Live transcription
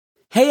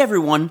Hey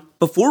everyone,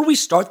 before we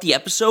start the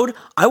episode,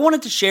 I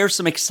wanted to share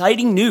some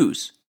exciting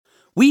news.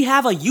 We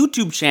have a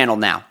YouTube channel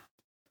now.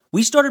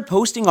 We started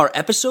posting our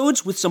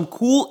episodes with some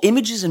cool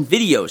images and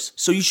videos,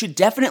 so you should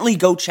definitely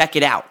go check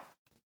it out.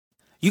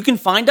 You can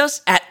find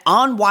us at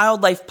On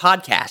Wildlife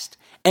Podcast,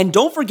 and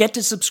don't forget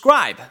to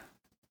subscribe.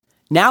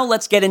 Now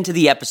let's get into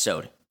the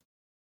episode.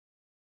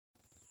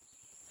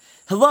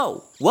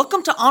 Hello,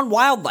 welcome to On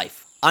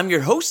Wildlife. I'm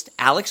your host,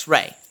 Alex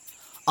Ray.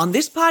 On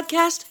this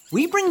podcast,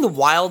 we bring the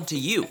wild to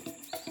you.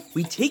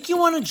 We take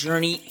you on a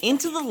journey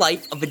into the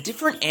life of a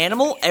different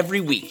animal every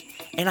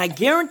week, and I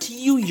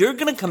guarantee you're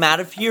going to come out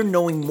of here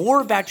knowing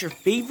more about your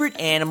favorite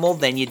animal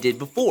than you did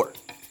before.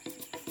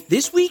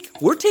 This week,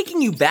 we're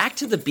taking you back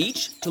to the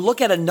beach to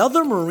look at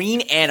another marine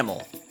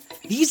animal.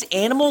 These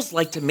animals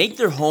like to make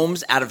their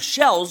homes out of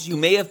shells you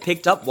may have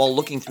picked up while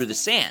looking through the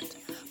sand,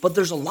 but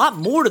there's a lot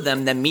more to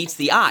them than meets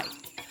the eye.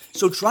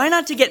 So try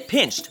not to get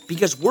pinched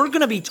because we're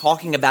going to be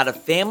talking about a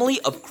family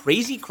of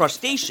crazy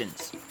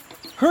crustaceans,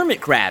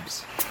 hermit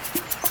crabs.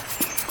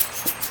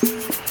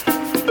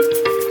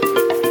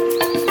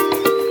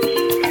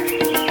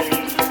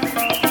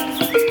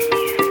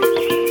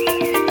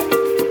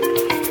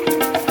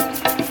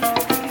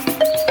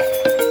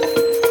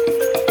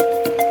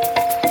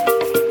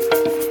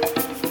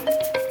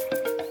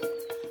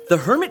 The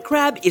hermit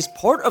crab is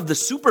part of the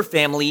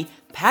superfamily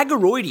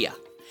Paguroidea.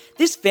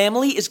 This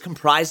family is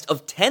comprised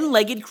of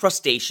 10-legged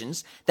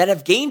crustaceans that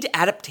have gained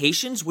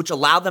adaptations which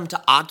allow them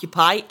to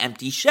occupy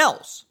empty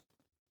shells.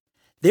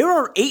 There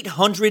are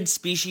 800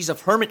 species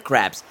of hermit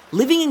crabs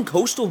living in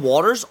coastal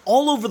waters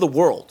all over the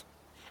world.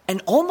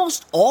 And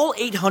almost all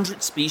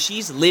 800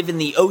 species live in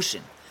the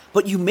ocean,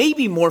 but you may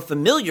be more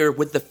familiar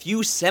with the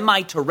few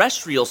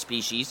semi-terrestrial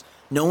species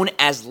known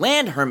as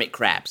land hermit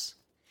crabs.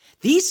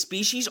 These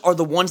species are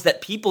the ones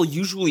that people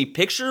usually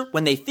picture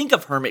when they think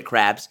of hermit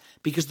crabs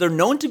because they're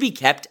known to be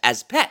kept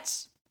as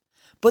pets.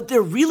 But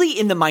they're really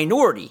in the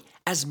minority,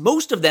 as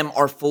most of them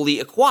are fully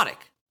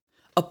aquatic.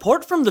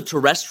 Apart from the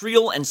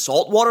terrestrial and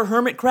saltwater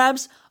hermit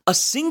crabs, a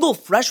single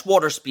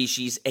freshwater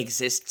species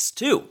exists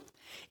too.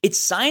 Its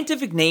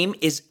scientific name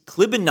is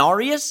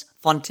Clibinarius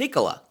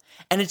fonticola,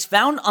 and it's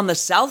found on the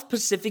South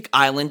Pacific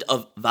island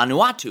of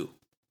Vanuatu.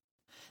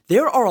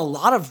 There are a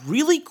lot of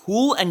really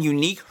cool and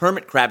unique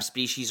hermit crab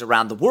species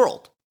around the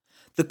world.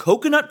 The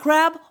coconut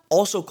crab,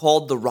 also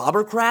called the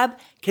robber crab,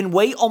 can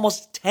weigh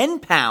almost 10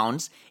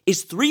 pounds,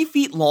 is 3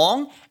 feet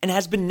long, and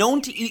has been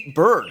known to eat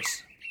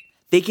birds.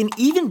 They can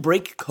even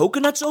break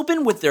coconuts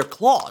open with their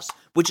claws,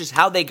 which is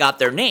how they got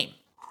their name.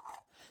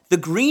 The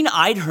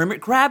green-eyed hermit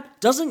crab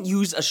doesn't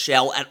use a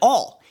shell at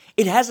all.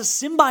 It has a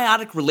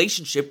symbiotic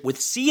relationship with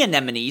sea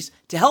anemones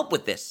to help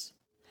with this.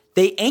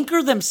 They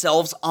anchor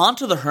themselves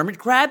onto the hermit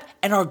crab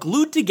and are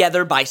glued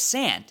together by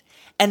sand,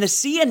 and the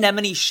sea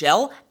anemone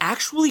shell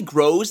actually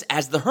grows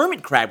as the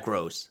hermit crab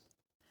grows.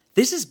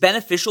 This is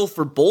beneficial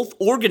for both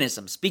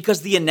organisms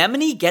because the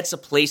anemone gets a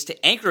place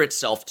to anchor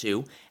itself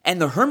to,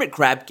 and the hermit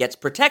crab gets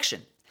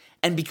protection.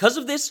 And because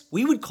of this,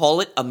 we would call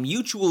it a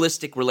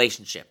mutualistic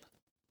relationship.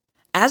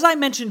 As I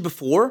mentioned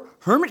before,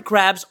 hermit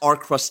crabs are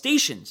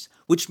crustaceans,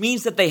 which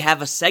means that they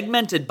have a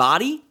segmented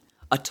body,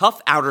 a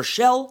tough outer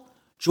shell,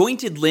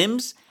 jointed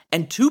limbs,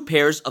 and 2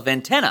 pairs of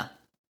antennae.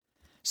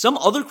 Some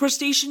other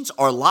crustaceans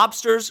are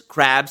lobsters,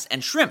 crabs,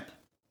 and shrimp.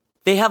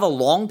 They have a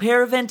long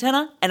pair of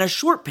antennae and a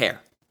short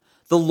pair.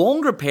 The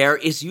longer pair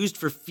is used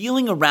for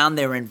feeling around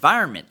their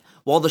environment,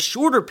 while the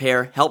shorter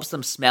pair helps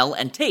them smell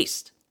and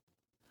taste.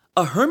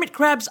 A hermit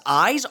crab's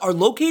eyes are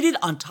located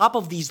on top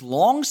of these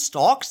long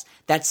stalks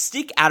that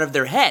stick out of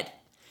their head.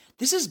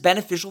 This is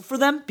beneficial for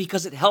them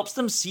because it helps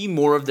them see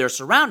more of their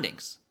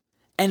surroundings.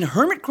 And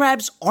hermit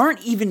crabs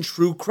aren't even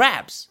true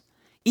crabs.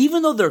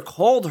 Even though they're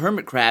called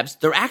hermit crabs,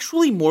 they're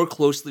actually more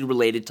closely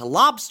related to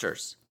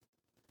lobsters.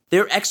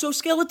 Their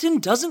exoskeleton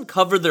doesn't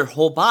cover their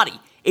whole body,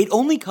 it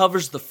only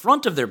covers the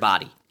front of their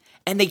body,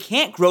 and they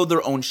can't grow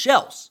their own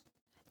shells.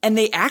 And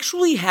they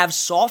actually have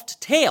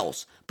soft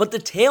tails, but the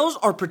tails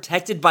are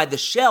protected by the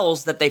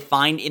shells that they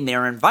find in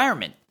their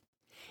environment.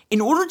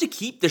 In order to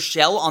keep the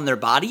shell on their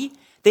body,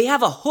 they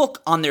have a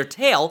hook on their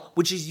tail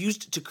which is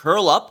used to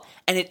curl up,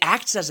 and it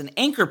acts as an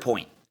anchor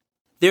point.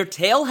 Their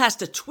tail has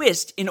to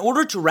twist in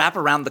order to wrap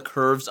around the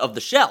curves of the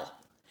shell.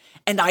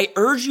 And I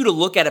urge you to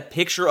look at a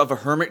picture of a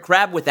hermit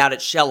crab without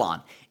its shell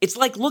on. It's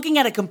like looking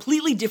at a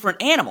completely different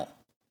animal.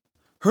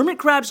 Hermit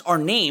crabs are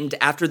named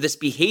after this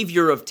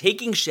behavior of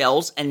taking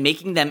shells and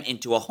making them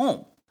into a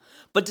home.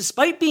 But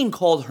despite being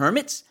called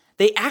hermits,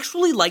 they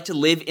actually like to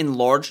live in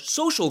large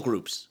social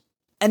groups.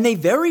 And they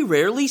very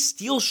rarely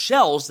steal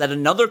shells that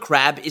another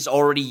crab is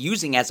already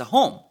using as a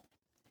home.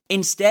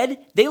 Instead,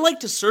 they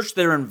like to search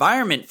their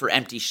environment for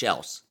empty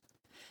shells.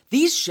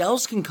 These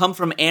shells can come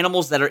from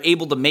animals that are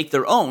able to make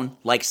their own,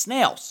 like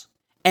snails.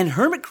 And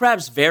hermit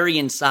crabs vary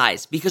in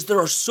size because there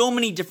are so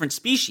many different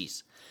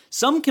species.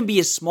 Some can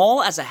be as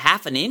small as a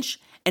half an inch,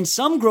 and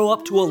some grow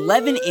up to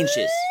 11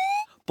 inches.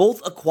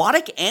 Both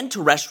aquatic and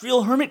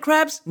terrestrial hermit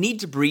crabs need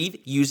to breathe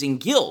using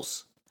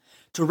gills.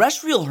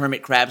 Terrestrial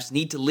hermit crabs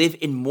need to live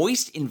in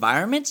moist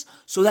environments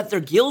so that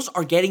their gills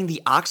are getting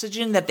the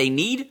oxygen that they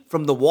need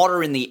from the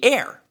water in the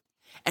air.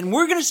 And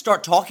we're going to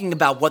start talking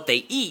about what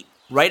they eat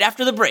right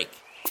after the break.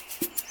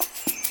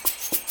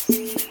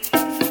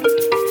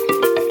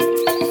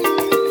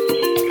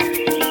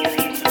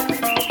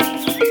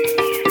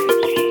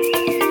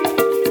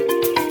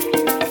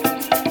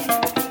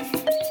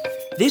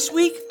 This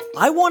week,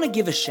 I want to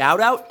give a shout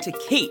out to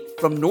Kate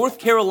from North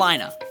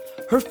Carolina.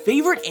 Her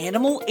favorite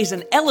animal is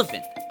an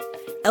elephant.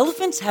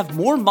 Elephants have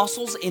more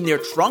muscles in their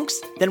trunks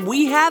than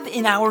we have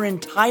in our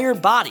entire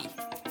body.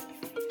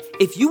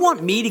 If you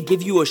want me to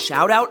give you a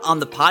shout out on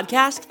the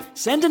podcast,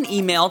 send an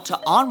email to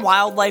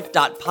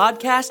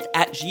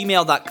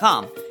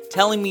onwildlife.podcast@gmail.com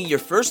telling me your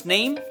first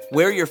name,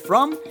 where you're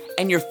from,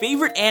 and your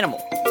favorite animal.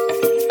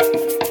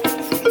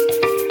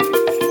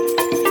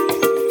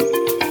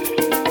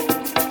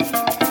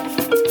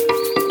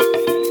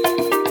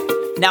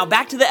 Now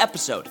back to the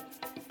episode.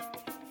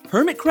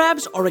 Hermit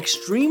crabs are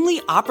extremely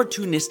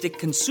opportunistic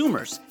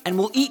consumers and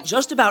will eat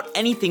just about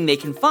anything they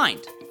can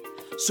find.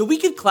 So we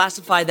could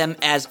classify them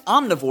as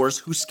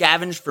omnivores who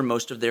scavenge for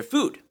most of their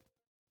food.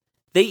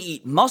 They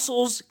eat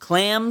mussels,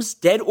 clams,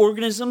 dead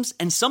organisms,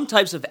 and some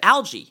types of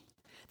algae.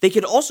 They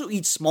could also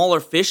eat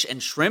smaller fish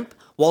and shrimp,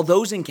 while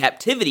those in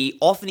captivity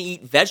often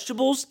eat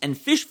vegetables and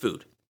fish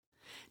food.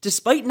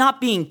 Despite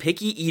not being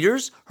picky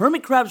eaters,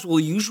 hermit crabs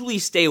will usually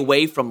stay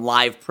away from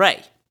live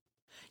prey.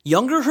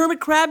 Younger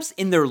hermit crabs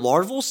in their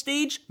larval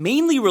stage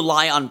mainly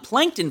rely on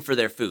plankton for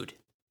their food.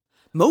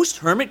 Most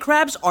hermit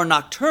crabs are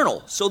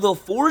nocturnal, so they'll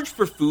forage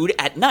for food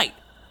at night.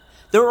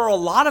 There are a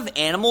lot of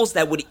animals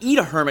that would eat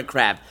a hermit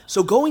crab,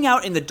 so going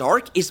out in the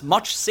dark is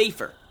much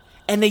safer,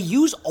 and they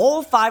use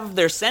all 5 of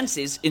their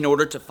senses in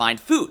order to find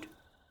food.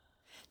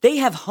 They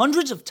have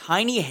hundreds of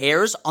tiny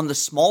hairs on the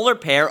smaller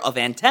pair of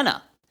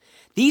antennae.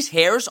 These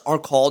hairs are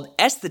called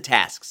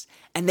esthetasks,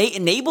 and they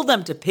enable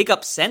them to pick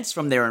up scents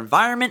from their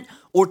environment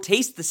or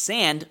taste the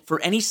sand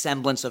for any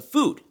semblance of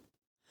food.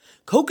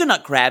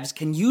 Coconut crabs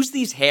can use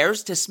these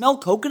hairs to smell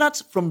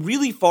coconuts from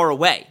really far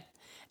away,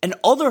 and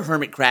other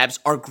hermit crabs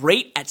are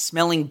great at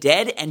smelling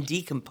dead and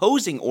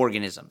decomposing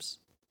organisms.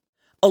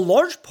 A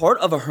large part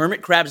of a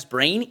hermit crab's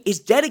brain is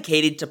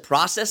dedicated to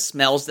process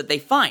smells that they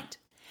find,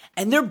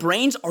 and their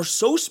brains are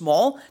so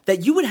small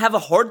that you would have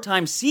a hard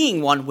time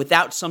seeing one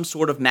without some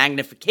sort of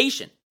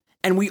magnification.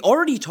 And we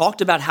already talked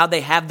about how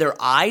they have their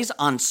eyes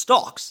on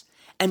stalks,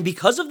 and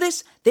because of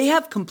this, they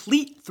have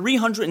complete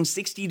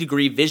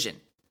 360-degree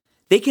vision.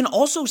 They can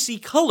also see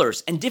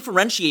colors and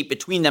differentiate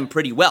between them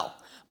pretty well,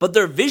 but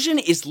their vision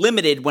is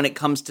limited when it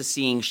comes to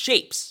seeing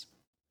shapes.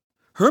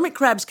 Hermit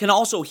crabs can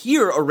also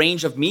hear a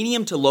range of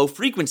medium to low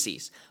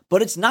frequencies,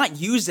 but it's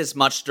not used as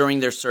much during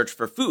their search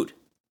for food.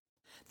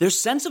 Their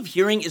sense of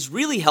hearing is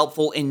really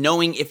helpful in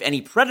knowing if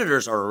any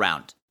predators are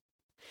around.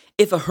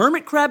 If a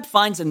hermit crab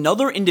finds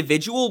another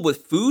individual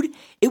with food,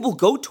 it will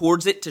go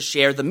towards it to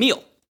share the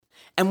meal.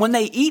 And when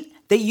they eat,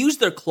 they use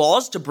their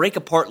claws to break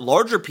apart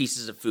larger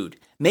pieces of food,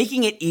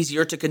 making it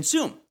easier to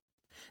consume.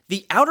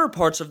 The outer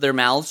parts of their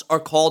mouths are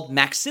called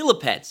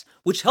maxillipeds,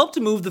 which help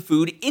to move the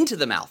food into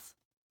the mouth.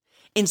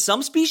 In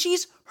some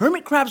species,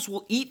 hermit crabs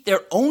will eat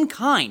their own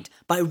kind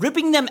by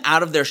ripping them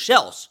out of their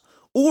shells,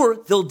 or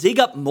they'll dig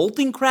up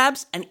molting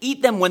crabs and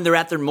eat them when they're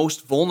at their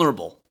most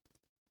vulnerable.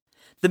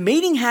 The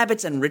mating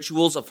habits and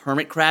rituals of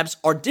hermit crabs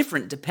are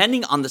different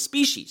depending on the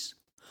species.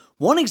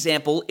 One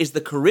example is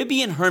the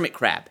Caribbean hermit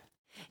crab.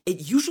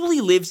 It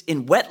usually lives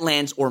in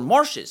wetlands or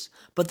marshes,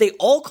 but they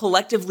all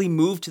collectively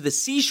move to the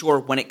seashore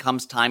when it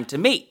comes time to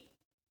mate.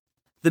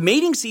 The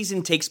mating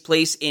season takes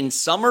place in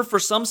summer for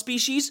some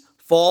species,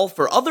 fall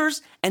for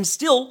others, and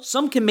still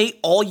some can mate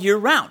all year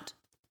round.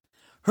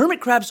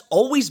 Hermit crabs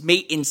always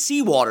mate in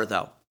seawater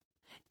though.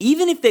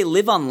 Even if they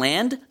live on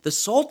land, the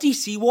salty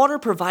seawater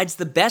provides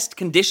the best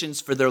conditions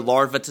for their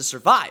larvae to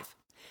survive.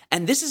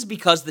 And this is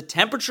because the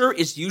temperature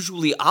is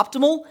usually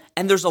optimal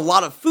and there's a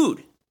lot of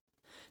food.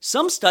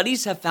 Some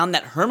studies have found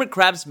that hermit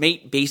crabs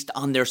mate based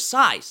on their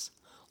size.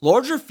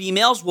 Larger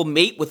females will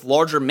mate with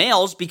larger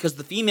males because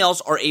the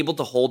females are able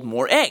to hold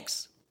more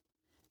eggs.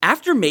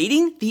 After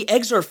mating, the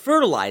eggs are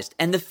fertilized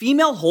and the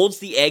female holds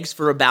the eggs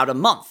for about a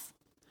month.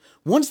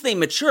 Once they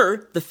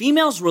mature, the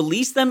females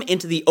release them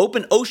into the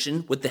open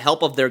ocean with the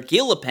help of their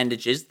gill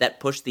appendages that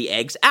push the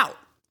eggs out.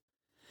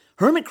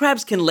 Hermit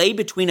crabs can lay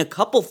between a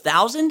couple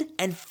thousand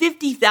and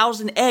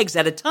 50,000 eggs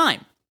at a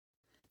time.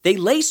 They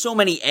lay so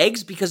many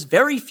eggs because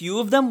very few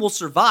of them will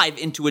survive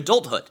into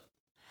adulthood.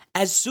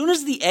 As soon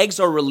as the eggs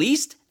are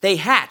released, they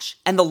hatch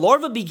and the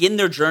larvae begin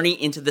their journey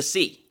into the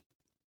sea.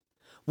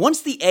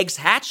 Once the eggs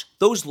hatch,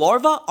 those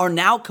larvae are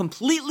now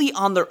completely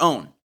on their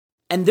own.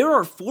 And there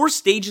are 4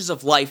 stages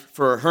of life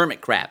for a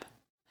hermit crab.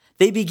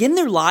 They begin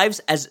their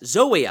lives as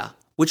zoea,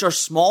 which are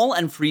small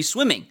and free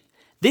swimming.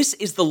 This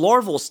is the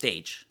larval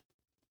stage.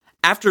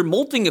 After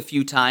molting a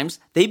few times,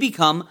 they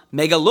become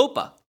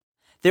megalopa.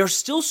 They're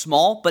still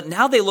small, but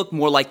now they look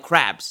more like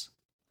crabs.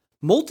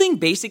 Molting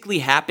basically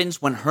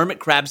happens when hermit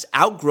crabs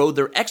outgrow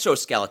their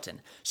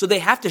exoskeleton, so they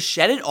have to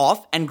shed it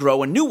off and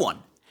grow a new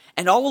one.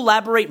 and I'll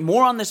elaborate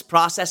more on this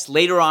process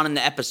later on in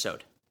the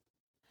episode.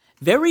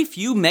 Very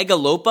few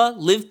Megalopa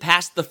live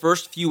past the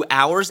first few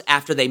hours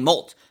after they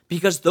molt,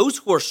 because those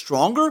who are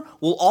stronger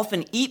will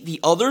often eat the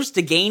others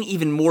to gain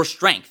even more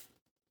strength.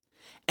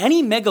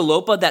 Any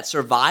Megalopa that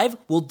survive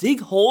will dig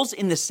holes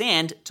in the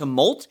sand to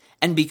molt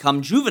and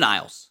become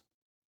juveniles.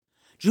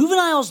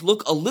 Juveniles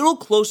look a little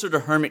closer to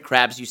hermit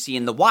crabs you see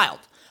in the wild,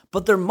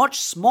 but they're much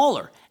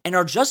smaller and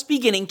are just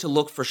beginning to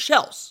look for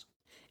shells.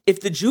 If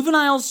the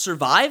juveniles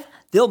survive,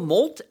 they'll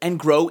molt and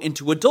grow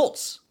into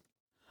adults.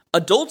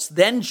 Adults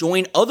then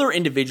join other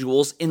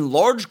individuals in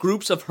large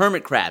groups of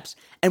hermit crabs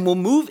and will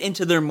move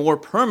into their more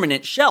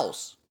permanent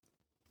shells.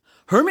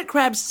 Hermit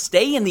crabs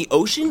stay in the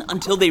ocean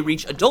until they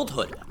reach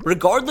adulthood,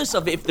 regardless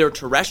of if they're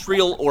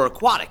terrestrial or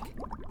aquatic.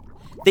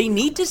 They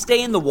need to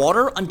stay in the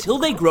water until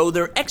they grow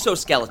their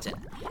exoskeleton,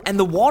 and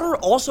the water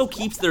also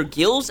keeps their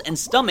gills and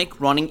stomach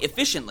running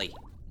efficiently.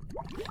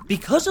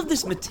 Because of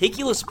this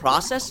meticulous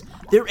process,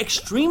 they're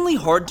extremely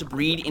hard to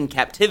breed in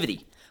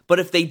captivity, but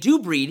if they do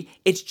breed,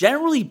 it's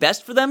generally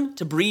best for them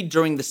to breed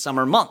during the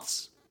summer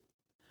months.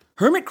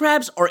 Hermit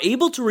crabs are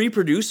able to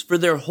reproduce for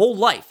their whole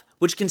life,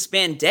 which can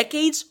span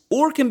decades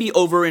or can be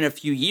over in a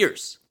few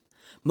years.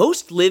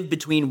 Most live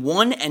between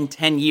 1 and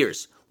 10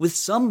 years, with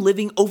some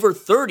living over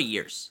 30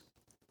 years.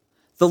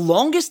 The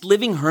longest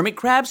living hermit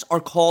crabs are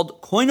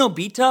called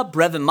Coenobita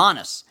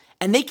brevimanus,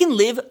 and they can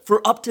live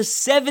for up to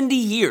 70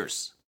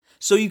 years.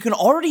 So you can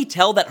already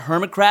tell that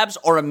hermit crabs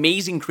are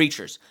amazing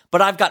creatures,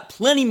 but I've got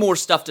plenty more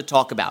stuff to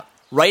talk about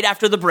right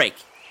after the break.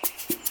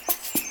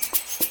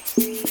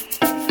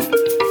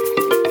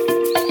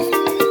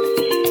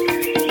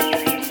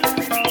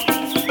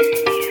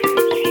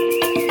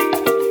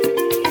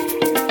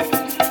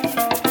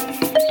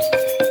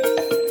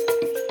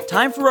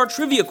 Time for our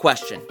trivia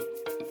question.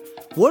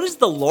 What is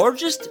the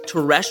largest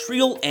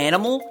terrestrial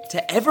animal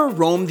to ever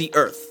roam the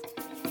earth?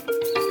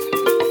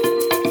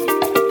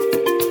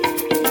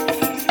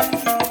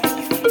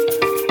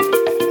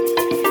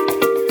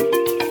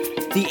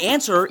 The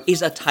answer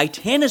is a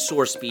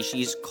titanosaur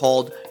species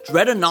called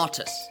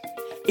Dreadnoughtus.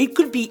 It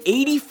could be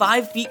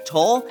 85 feet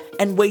tall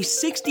and weigh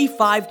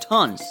 65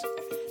 tons.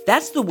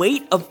 That's the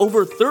weight of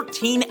over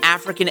 13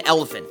 African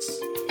elephants.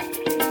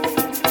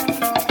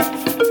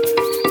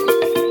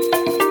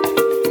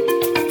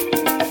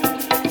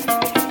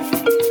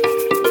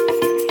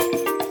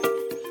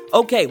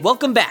 Okay,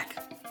 welcome back.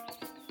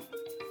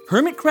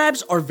 Hermit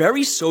crabs are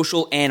very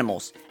social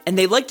animals, and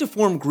they like to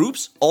form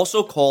groups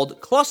also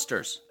called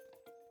clusters.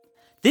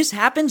 This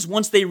happens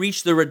once they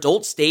reach their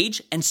adult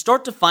stage and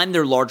start to find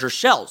their larger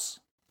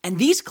shells. And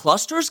these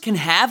clusters can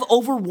have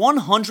over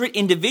 100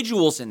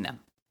 individuals in them.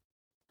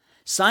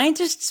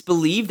 Scientists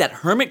believe that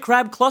hermit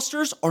crab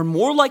clusters are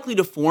more likely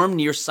to form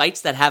near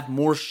sites that have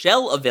more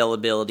shell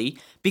availability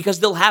because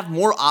they'll have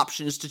more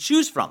options to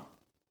choose from.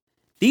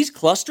 These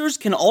clusters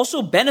can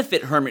also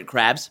benefit hermit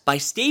crabs by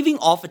staving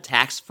off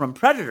attacks from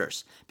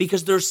predators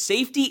because there's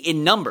safety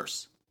in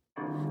numbers.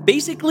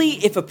 Basically,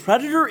 if a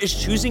predator is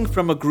choosing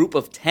from a group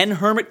of 10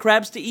 hermit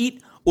crabs to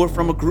eat or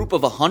from a group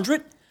of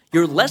 100,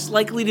 you're less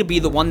likely to be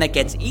the one that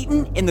gets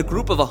eaten in the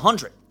group of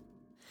 100.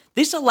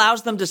 This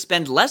allows them to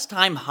spend less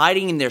time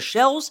hiding in their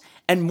shells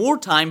and more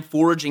time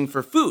foraging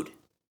for food.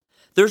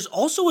 There's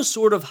also a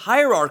sort of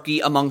hierarchy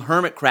among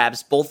hermit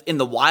crabs both in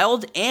the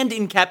wild and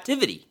in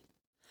captivity.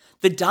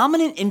 The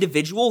dominant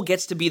individual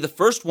gets to be the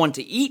first one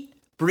to eat,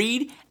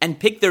 breed, and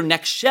pick their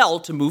next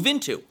shell to move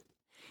into.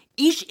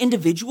 Each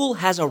individual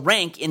has a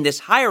rank in this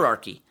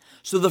hierarchy,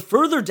 so the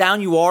further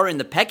down you are in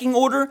the pecking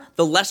order,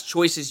 the less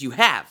choices you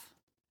have.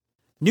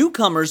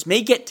 Newcomers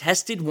may get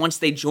tested once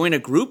they join a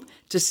group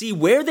to see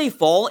where they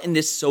fall in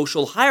this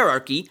social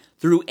hierarchy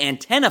through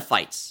antenna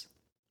fights.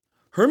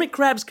 Hermit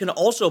crabs can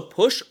also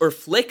push or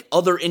flick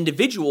other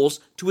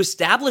individuals to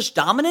establish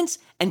dominance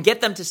and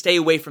get them to stay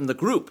away from the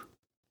group.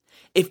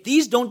 If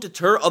these don't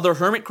deter other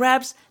hermit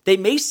crabs, they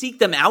may seek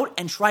them out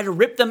and try to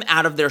rip them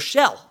out of their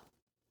shell.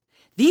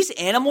 These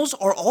animals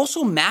are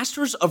also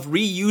masters of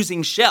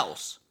reusing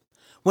shells.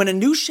 When a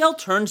new shell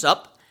turns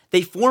up,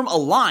 they form a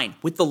line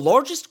with the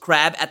largest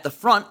crab at the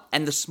front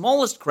and the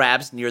smallest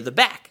crabs near the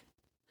back.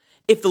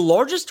 If the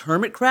largest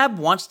hermit crab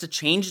wants to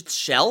change its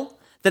shell,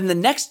 then the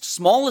next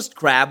smallest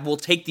crab will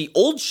take the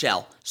old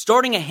shell,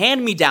 starting a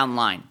hand-me-down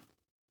line.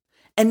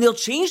 And they'll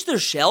change their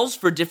shells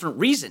for different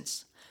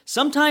reasons.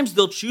 Sometimes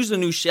they'll choose a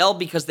new shell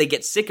because they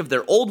get sick of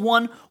their old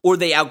one or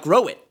they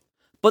outgrow it.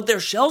 But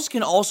their shells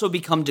can also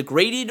become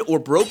degraded or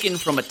broken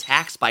from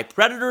attacks by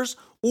predators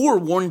or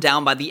worn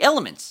down by the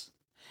elements.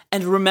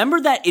 And remember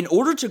that in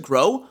order to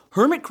grow,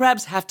 hermit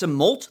crabs have to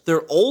molt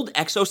their old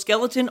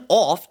exoskeleton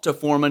off to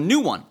form a new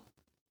one.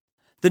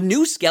 The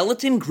new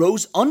skeleton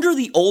grows under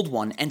the old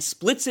one and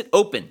splits it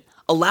open,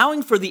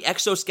 allowing for the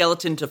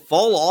exoskeleton to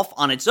fall off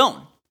on its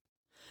own.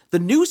 The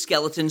new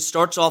skeleton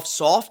starts off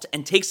soft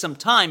and takes some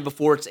time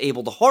before it's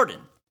able to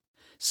harden.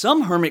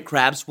 Some hermit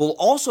crabs will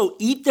also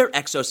eat their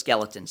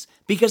exoskeletons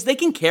because they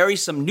can carry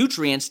some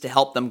nutrients to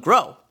help them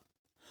grow.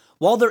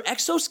 While their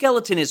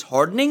exoskeleton is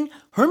hardening,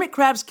 hermit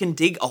crabs can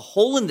dig a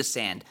hole in the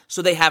sand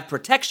so they have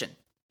protection.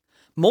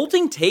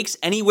 Molting takes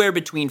anywhere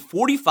between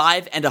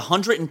 45 and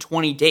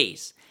 120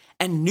 days,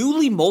 and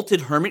newly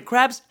molted hermit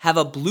crabs have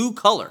a blue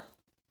color.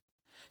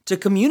 To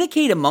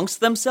communicate amongst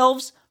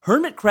themselves,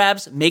 hermit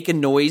crabs make a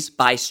noise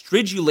by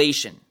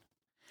stridulation.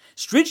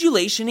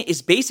 Stridulation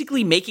is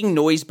basically making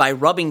noise by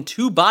rubbing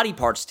two body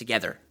parts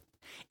together.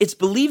 It's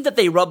believed that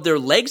they rub their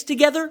legs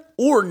together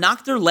or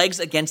knock their legs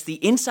against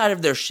the inside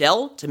of their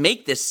shell to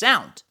make this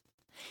sound.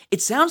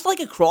 It sounds like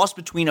a cross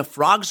between a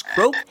frog's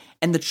croak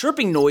and the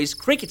chirping noise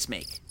crickets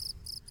make.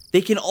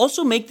 They can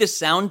also make this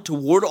sound to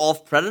ward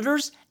off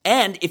predators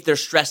and if they're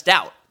stressed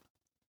out.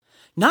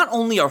 Not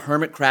only are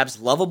hermit crabs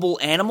lovable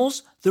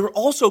animals, they're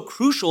also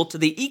crucial to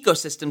the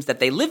ecosystems that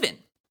they live in.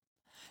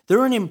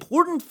 They're an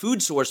important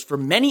food source for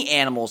many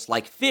animals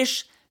like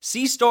fish,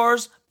 sea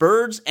stars,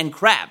 birds, and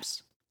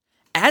crabs.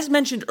 As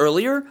mentioned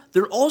earlier,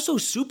 they're also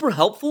super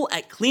helpful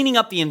at cleaning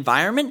up the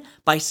environment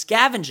by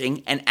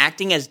scavenging and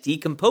acting as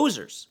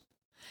decomposers.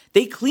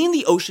 They clean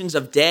the oceans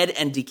of dead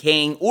and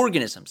decaying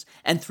organisms,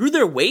 and through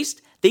their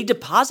waste, they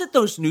deposit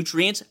those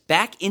nutrients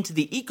back into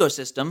the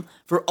ecosystem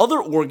for other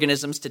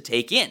organisms to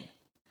take in.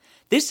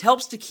 This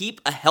helps to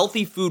keep a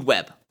healthy food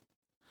web.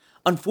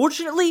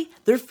 Unfortunately,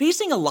 they're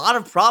facing a lot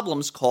of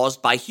problems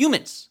caused by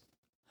humans.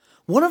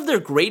 One of their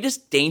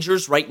greatest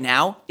dangers right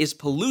now is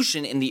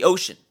pollution in the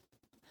ocean.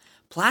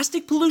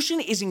 Plastic pollution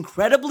is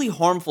incredibly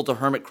harmful to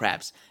hermit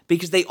crabs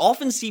because they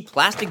often see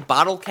plastic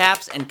bottle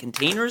caps and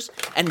containers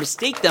and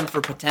mistake them for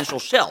potential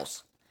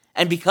shells.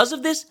 And because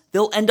of this,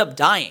 they'll end up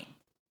dying.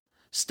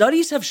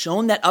 Studies have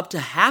shown that up to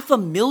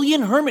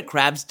 500,000 hermit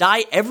crabs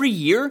die every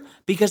year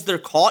because they're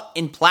caught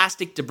in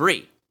plastic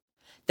debris.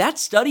 That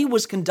study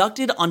was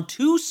conducted on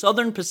 2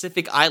 southern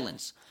Pacific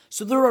islands,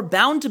 so there are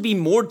bound to be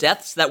more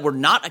deaths that were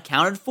not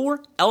accounted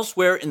for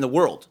elsewhere in the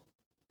world.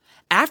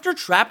 After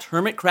trapped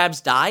hermit crabs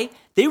die,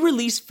 they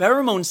release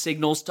pheromone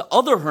signals to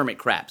other hermit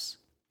crabs.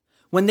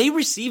 When they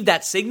receive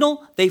that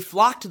signal, they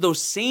flock to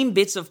those same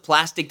bits of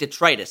plastic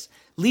detritus,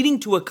 leading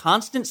to a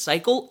constant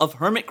cycle of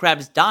hermit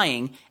crabs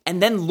dying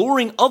and then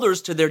luring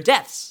others to their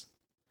deaths.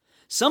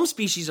 Some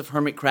species of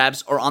hermit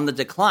crabs are on the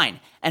decline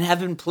and have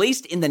been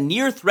placed in the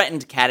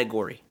near-threatened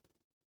category.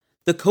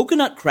 The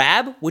coconut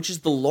crab, which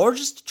is the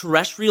largest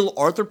terrestrial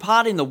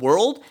arthropod in the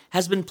world,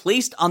 has been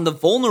placed on the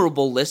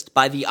vulnerable list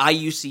by the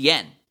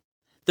IUCN.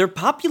 Their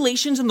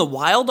populations in the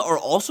wild are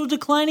also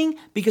declining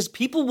because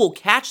people will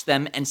catch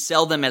them and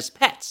sell them as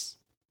pets.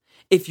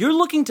 If you're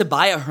looking to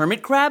buy a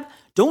hermit crab,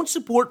 don't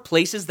support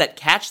places that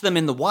catch them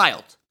in the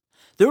wild.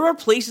 There are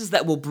places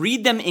that will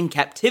breed them in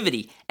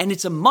captivity, and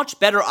it's a much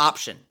better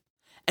option.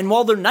 And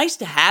while they're nice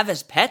to have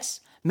as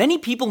pets, many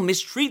people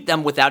mistreat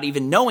them without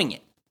even knowing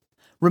it.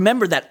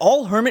 Remember that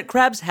all hermit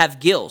crabs have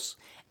gills,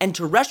 and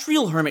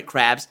terrestrial hermit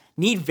crabs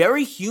need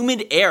very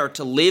humid air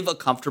to live a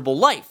comfortable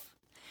life.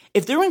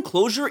 If their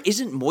enclosure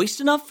isn't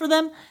moist enough for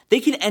them, they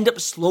can end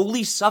up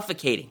slowly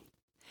suffocating.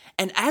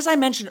 And as I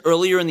mentioned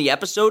earlier in the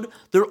episode,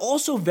 they're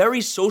also very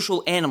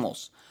social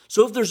animals.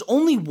 So if there's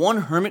only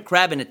one hermit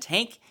crab in a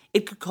tank,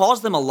 it could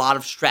cause them a lot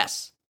of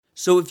stress.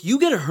 So if you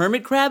get a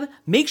hermit crab,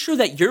 make sure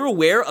that you're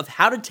aware of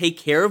how to take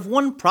care of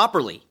one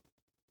properly.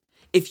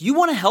 If you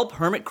want to help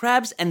hermit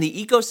crabs and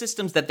the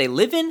ecosystems that they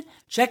live in,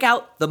 check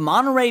out the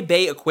Monterey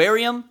Bay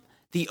Aquarium,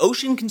 the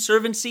Ocean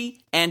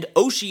Conservancy, and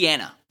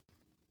Oceana.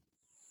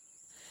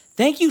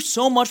 Thank you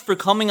so much for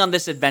coming on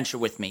this adventure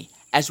with me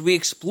as we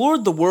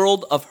explored the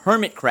world of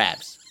hermit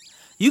crabs.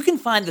 You can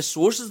find the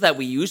sources that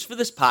we use for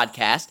this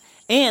podcast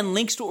and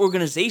links to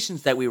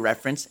organizations that we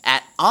reference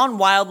at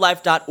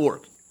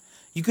onwildlife.org.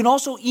 You can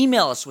also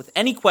email us with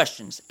any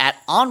questions at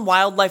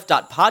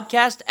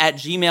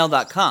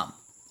onwildlife.podcast@gmail.com.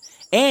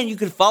 And you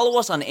can follow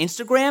us on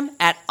Instagram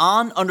at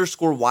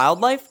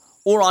on_wildlife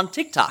or on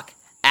TikTok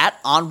at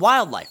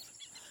onwildlife.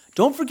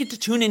 Don't forget to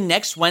tune in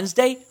next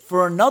Wednesday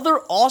for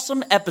another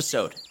awesome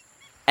episode.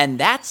 And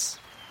that's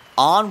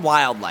On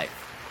Wildlife.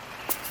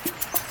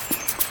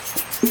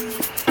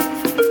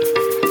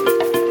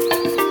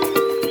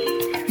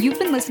 You've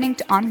been listening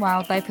to On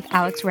Wildlife with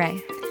Alex Ray.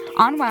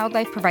 On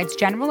Wildlife provides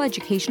general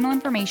educational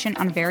information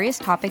on various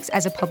topics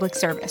as a public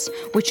service,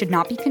 which should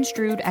not be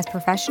construed as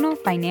professional,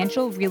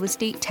 financial, real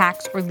estate,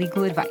 tax, or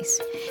legal advice.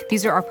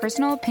 These are our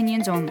personal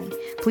opinions only.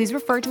 Please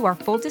refer to our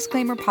full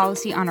disclaimer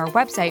policy on our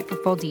website for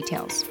full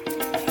details.